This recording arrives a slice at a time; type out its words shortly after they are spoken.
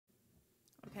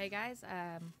Okay guys,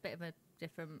 bit of a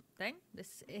different thing.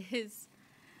 This is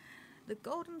the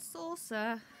Golden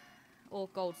Saucer, or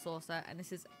Gold Saucer, and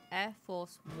this is Air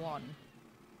Force One.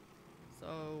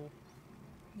 So,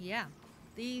 yeah.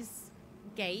 These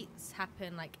gates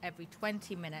happen like every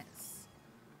 20 minutes.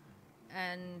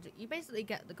 And you basically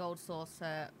get the Gold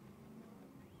Saucer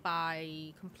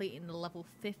by completing the level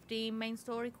 15 main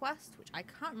story quest, which I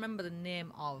can't remember the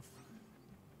name of.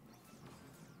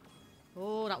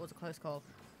 Oh, that was a close call.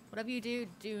 Whatever you do,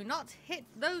 do not hit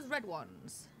those red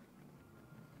ones.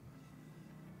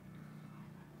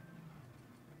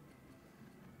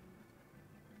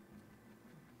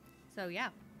 So, yeah.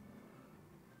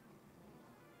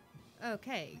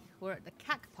 Okay, we're at the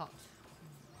Cackpot.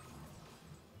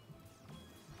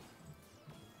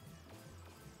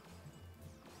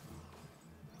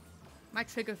 My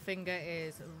trigger finger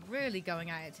is really going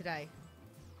at it today.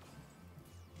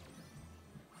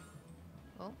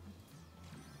 Oh.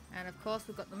 And of course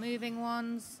we've got the moving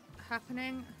ones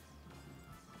happening.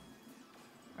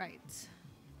 Right.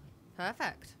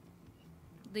 Perfect.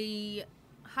 The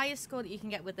highest score that you can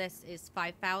get with this is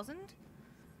 5,000,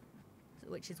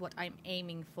 which is what I'm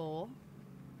aiming for.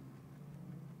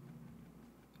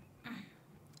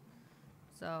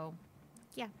 So,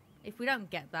 yeah. If we don't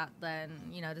get that, then,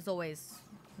 you know, there's always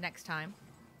next time.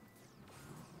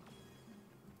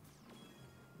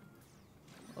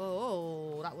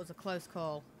 Oh, that was a close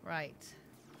call. Right.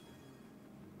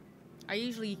 I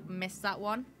usually miss that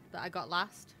one that I got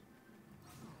last.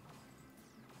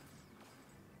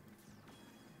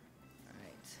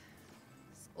 Right.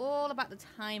 It's all about the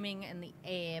timing and the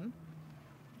aim.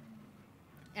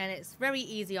 And it's very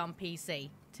easy on PC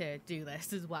to do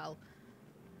this as well.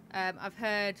 I've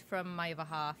heard from my other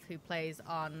half who plays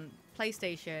on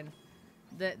PlayStation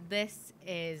that this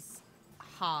is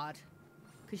hard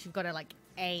because you've got to like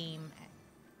aim.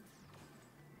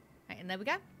 Right, and there we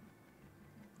go.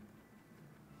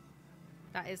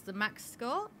 That is the max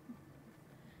score.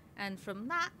 And from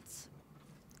that,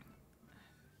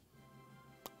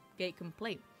 gate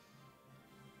complete.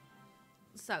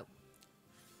 So,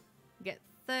 get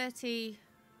 30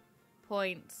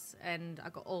 points, and I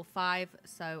got all 5,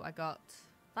 so I got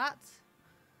that.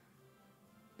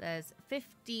 There's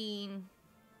 15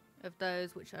 of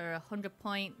those, which are 100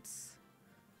 points.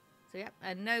 So yeah,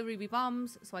 and no ruby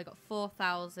bombs, so I got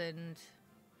 4,000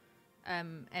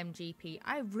 MGP.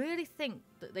 I really think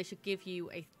that they should give you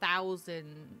 1,000,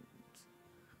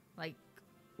 like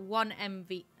 1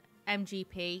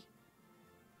 MGP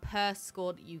per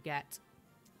score that you get.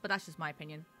 But that's just my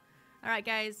opinion. Alright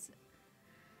guys,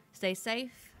 stay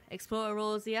safe, explore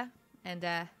Eorzea, and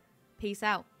peace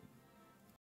out.